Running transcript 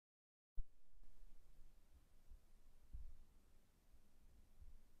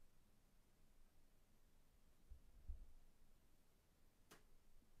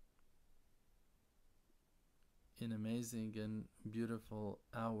in amazing and beautiful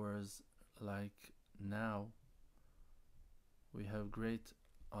hours like now, we have great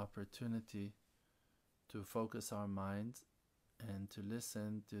opportunity to focus our minds and to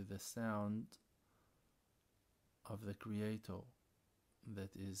listen to the sound of the Creator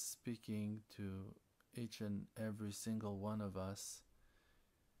that is speaking to each and every single one of us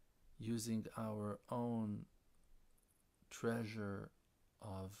using our own treasure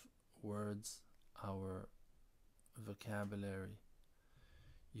of words, our vocabulary,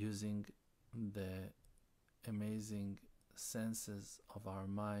 using the amazing senses of our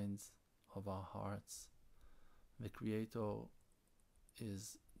minds, of our hearts. The Creator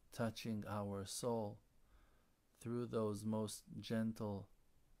is touching our soul through those most gentle,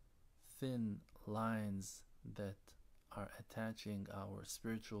 thin lines that are attaching our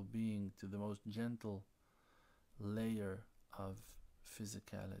spiritual being to the most gentle layer of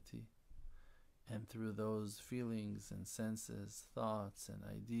physicality. And through those feelings and senses, thoughts and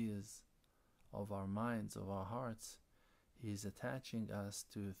ideas of our minds, of our hearts, He is attaching us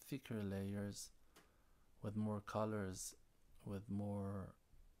to thicker layers with more colors, with more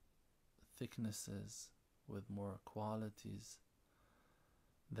thicknesses, with more qualities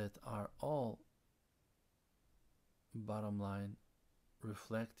that are all, bottom line,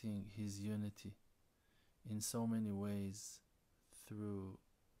 reflecting His unity in so many ways, through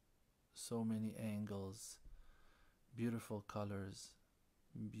so many angles, beautiful colors,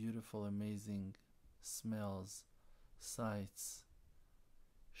 beautiful, amazing smells, sights,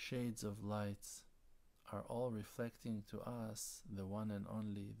 shades of lights, are all reflecting to us the one and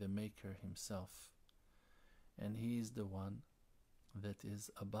only, the Maker Himself. And He is the one that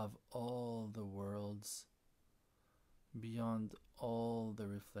is above all the worlds, beyond all the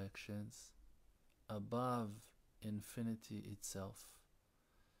reflections, above infinity itself,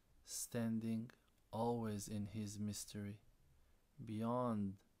 standing always in His mystery,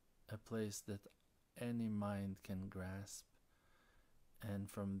 beyond a place that any mind can grasp. And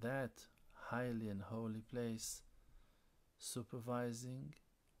from that highly and holy place, supervising,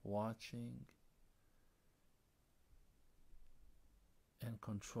 watching, and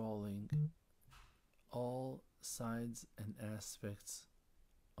controlling all sides and aspects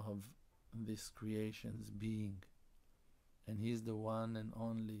of this creation's being. And He's the one and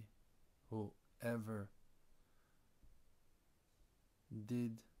only who ever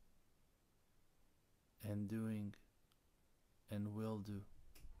did and doing and will do.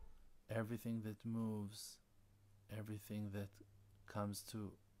 Everything that moves, everything that comes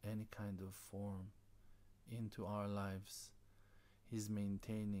to any kind of form into our lives, He's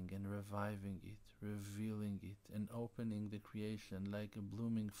maintaining and reviving it, revealing it, and opening the creation like a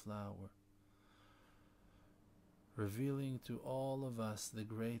blooming flower, revealing to all of us the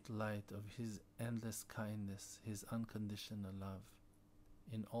great light of His endless kindness, His unconditional love,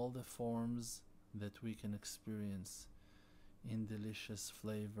 in all the forms that we can experience, in delicious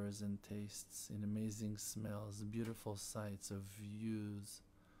flavors and tastes, in amazing smells, beautiful sights of views,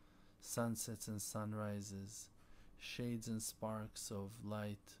 sunsets and sunrises, shades and sparks of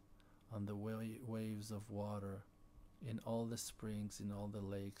light on the waves of water, in all the springs, in all the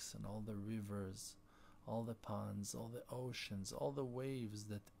lakes, and all the rivers, all the ponds, all the oceans, all the waves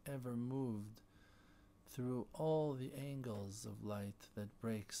that ever moved through all the angles of light that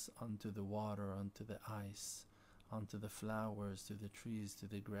breaks onto the water, onto the ice, onto the flowers, to the trees, to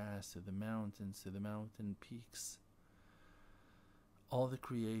the grass, to the mountains, to the mountain peaks. All the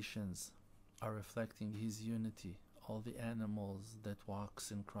creations are reflecting His unity. All the animals that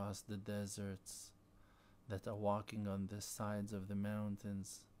walks and cross the deserts, that are walking on the sides of the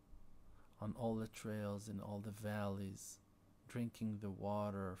mountains, on all the trails in all the valleys, drinking the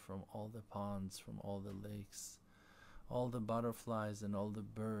water from all the ponds, from all the lakes, all the butterflies and all the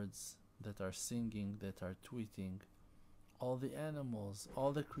birds that are singing, that are tweeting, all the animals,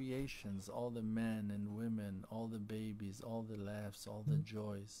 all the creations, all the men and women, all the babies, all the laughs, all the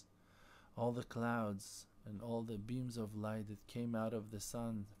joys, all the clouds and all the beams of light that came out of the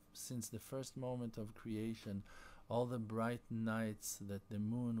sun since the first moment of creation, all the bright nights that the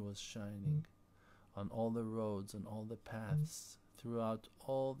moon was shining on all the roads, on all the paths, throughout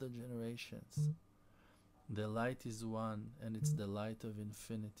all the generations. The light is one, and it's the light of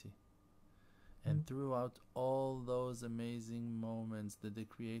infinity. And throughout all those amazing moments that the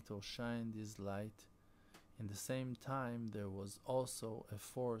Creator shined His light, in the same time there was also a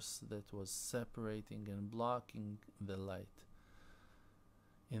force that was separating and blocking the light,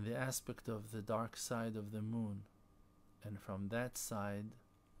 in the aspect of the dark side of the moon. And from that side,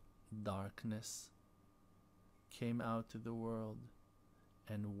 darkness came out to the world,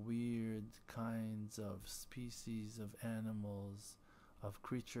 and weird kinds of species of animals, of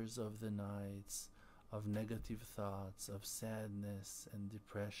creatures of the nights, of negative thoughts, of sadness and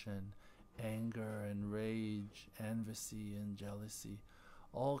depression, anger and rage, envy and jealousy,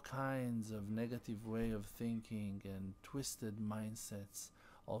 all kinds of negative way of thinking and twisted mindsets,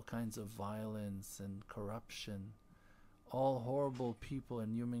 all kinds of violence and corruption, all horrible people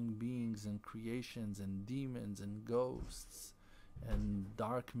and human beings and creations and demons and ghosts and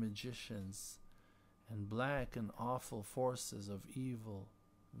dark magicians and black and awful forces of evil,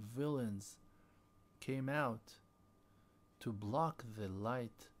 villains, came out to block the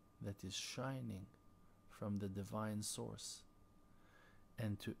light that is shining from the divine source.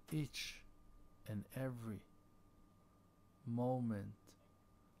 And to each and every moment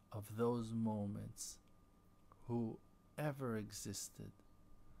of those moments, whoever existed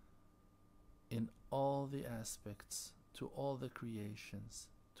in all the aspects, to all the creations,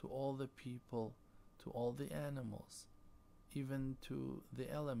 to all the people, to all the animals, even to the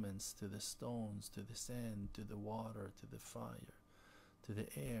elements, to the stones, to the sand, to the water, to the fire, to the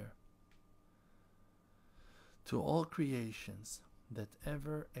air, to all creations that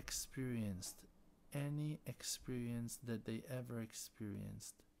ever experienced any experience that they ever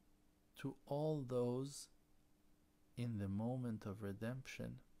experienced, to all those in the moment of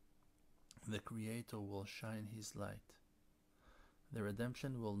redemption, the Creator will shine His light. The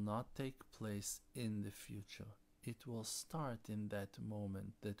redemption will not take place in the future. It will start in that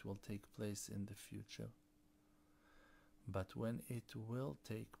moment that will take place in the future. But when it will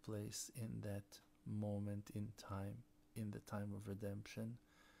take place in that moment in time, in the time of redemption,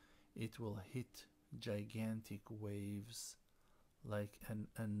 it will hit gigantic waves like an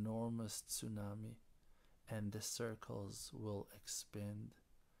enormous tsunami, and the circles will expand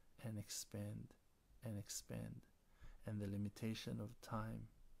and expand and expand, and the limitation of time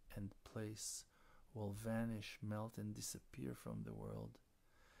and place will vanish, melt, and disappear from the world,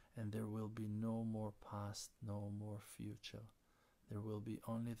 and there will be no more past, no more future. There will be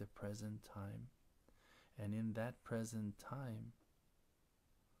only the present time, and in that present time,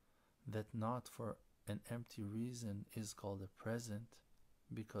 that not for an empty reason is called a present,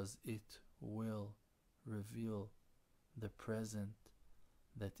 because it will reveal the present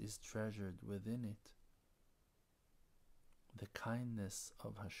that is treasured within it. The kindness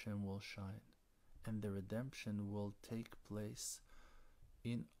of HaShem will shine, and the redemption will take place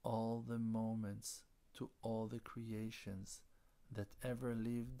in all the moments, to all the creations that ever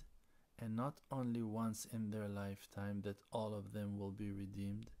lived, and not only once in their lifetime that all of them will be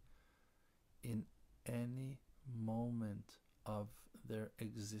redeemed. In any moment of their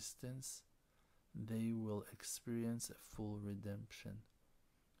existence, they will experience a full redemption.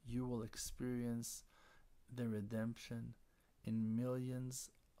 You will experience the redemption in millions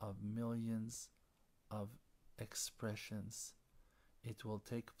of expressions. It will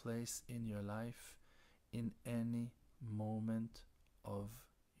take place in your life in any moment of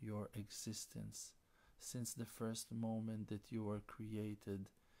your existence, since the first moment that you were created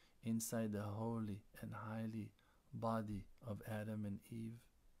inside the holy and highly body of Adam and Eve,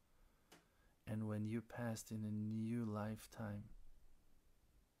 and when you passed in a new lifetime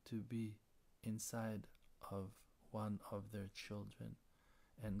to be inside of one of their children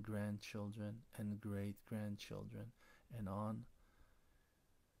and grandchildren and great-grandchildren, and on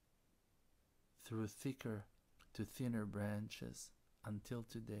through thicker to thinner branches until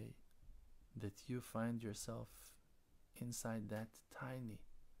today, that you find yourself inside that tiny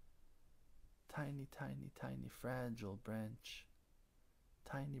fragile branch,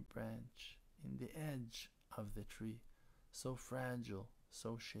 tiny branch in the edge of the tree, so fragile,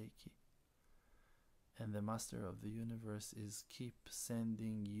 so shaky. And the Master of the universe is keep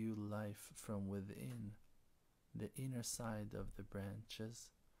sending you life from within the inner side of the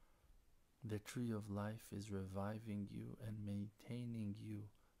branches. The tree of life is reviving you and maintaining you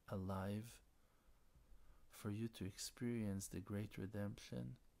alive for you to experience the great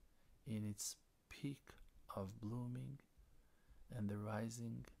redemption in its peak of blooming and the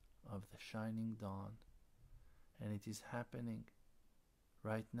rising of the shining dawn. And it is happening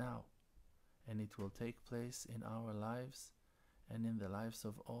right now, and it will take place in our lives and in the lives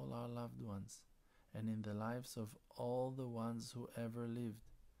of all our loved ones and in the lives of all the ones who ever lived.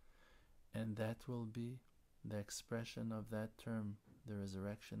 And that will be the expression of that term, the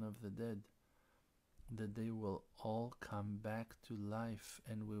resurrection of the dead, that they will all come back to life,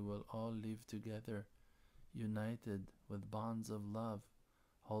 and we will all live together, united with bonds of love,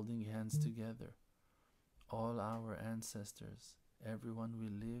 holding hands together. All our ancestors, everyone we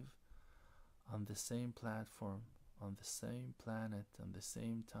live on the same platform, on the same planet, on the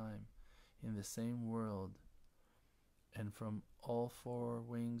same time, in the same world, and from all four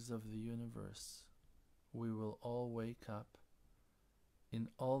wings of the universe, we will all wake up in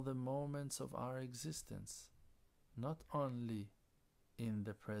all the moments of our existence, not only in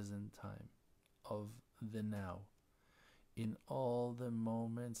the present time of the now, in all the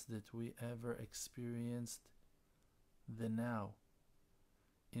moments that we ever experienced the now,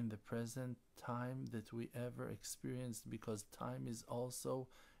 in the present time that we ever experienced, because time is also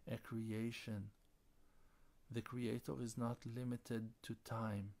a creation. The Creator is not limited to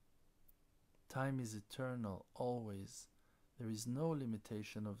time. Time is eternal, always. There is no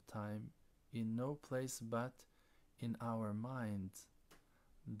limitation of time in no place but in our minds.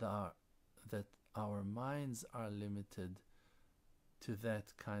 That our minds are limited to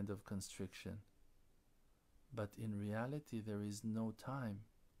that kind of constriction. But in reality, there is no time.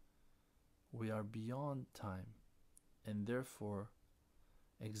 We are beyond time, and therefore,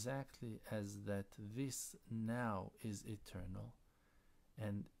 exactly as that this now is eternal,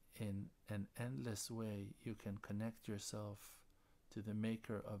 and in an endless way you can connect yourself to the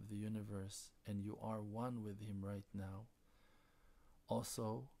maker of the universe, and you are one with him right now.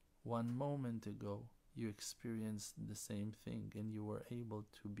 Also, 1 moment ago you experienced the same thing, and you were able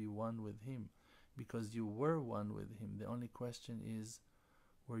to be one with him because you were one with him. The only question is,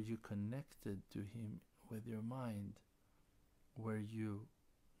 were you connected to him with your mind? Were you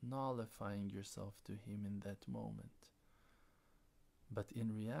nullifying yourself to him in that moment? But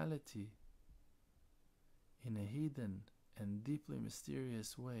in reality, in a hidden and deeply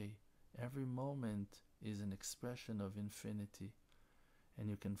mysterious way, every moment is an expression of infinity, and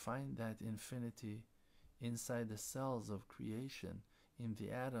you can find that infinity inside the cells of creation, in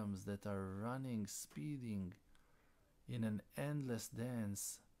the atoms that are running, speeding in an endless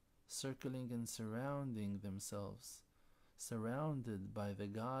dance, circling and surrounding themselves, surrounded by the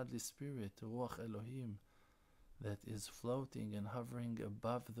godly spirit, Ruach Elohim, that is floating and hovering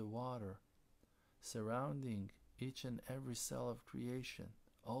above the water, surrounding each and every cell of creation.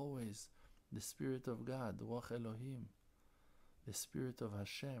 Always the Spirit of God, Ruach Elohim, the Spirit of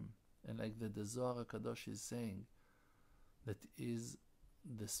HaShem. And like the Zohar HaKadosh is saying, that is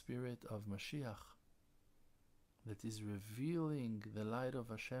the Spirit of Mashiach, that is revealing the light of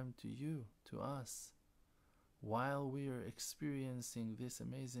HaShem to you, to us, while we are experiencing this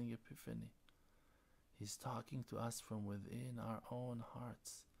amazing epiphany. He's talking to us from within our own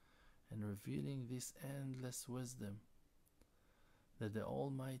hearts and revealing this endless wisdom that the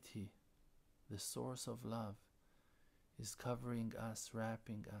Almighty, the source of love, is covering us,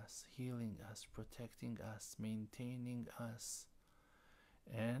 wrapping us, healing us, protecting us, maintaining us,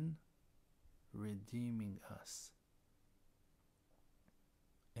 and redeeming us.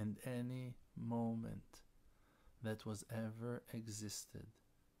 And any moment that was ever existed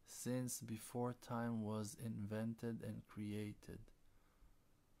since before time was invented and created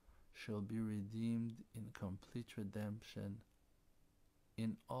shall be redeemed in complete redemption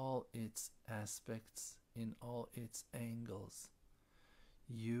in all its aspects, in all its angles.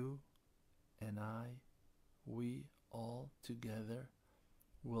 You and I, we all together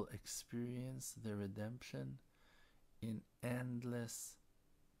will experience the redemption in endless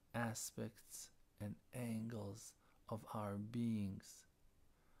aspects and angles of our beings,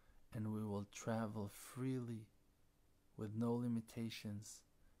 and we will travel freely with no limitations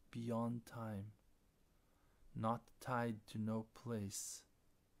beyond time, not tied to no place,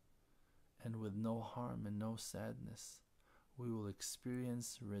 and with no harm and no sadness. We will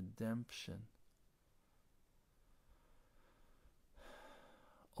experience redemption.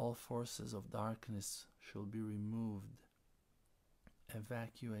 All forces of darkness shall be removed,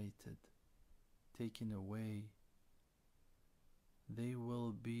 evacuated, taken away. They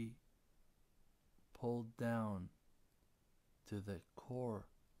will be pulled down to the core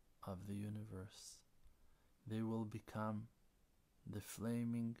of the universe. They will become the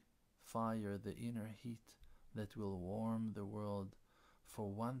flaming fire, the inner heat that will warm the world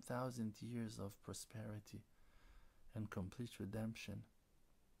for 1,000 years of prosperity and complete redemption,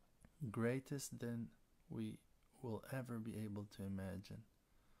 greatest than we will ever be able to imagine.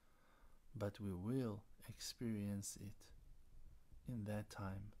 But we will experience it in that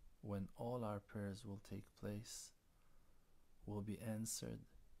time when all our prayers will take place, will be answered,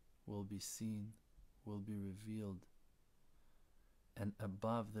 will be seen, will be revealed, and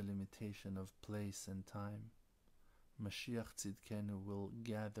above the limitation of place and time, Mashiach Tzidkenu will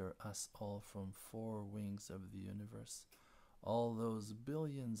gather us all from 4 wings of the universe, all those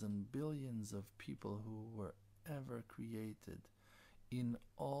billions and billions of people who were ever created in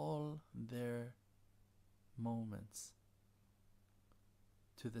all their moments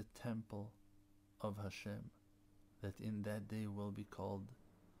to the temple of HaShem, that in that day will be called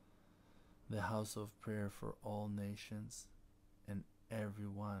the house of prayer for all nations, and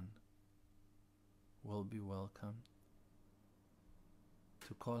everyone will be welcomed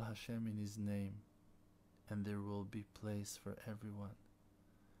to call HaShem in His name, and there will be place for everyone,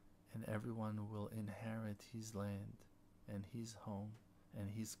 and everyone will inherit His land and His home and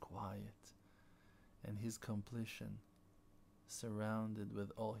His quiet and His completion, surrounded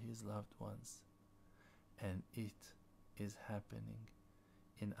with all His loved ones. And it is happening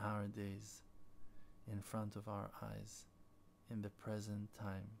in our days, in front of our eyes, in the present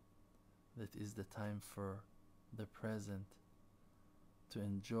time, that is the time for the present to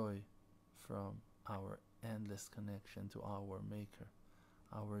enjoy from our endless connection to our Maker,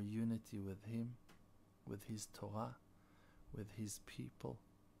 our unity with Him, with His Torah, with His people,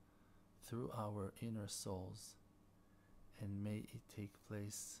 through our inner souls. And may it take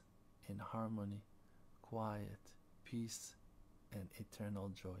place in harmony, quiet, peace, and eternal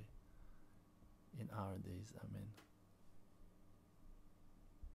joy in our days. Amen.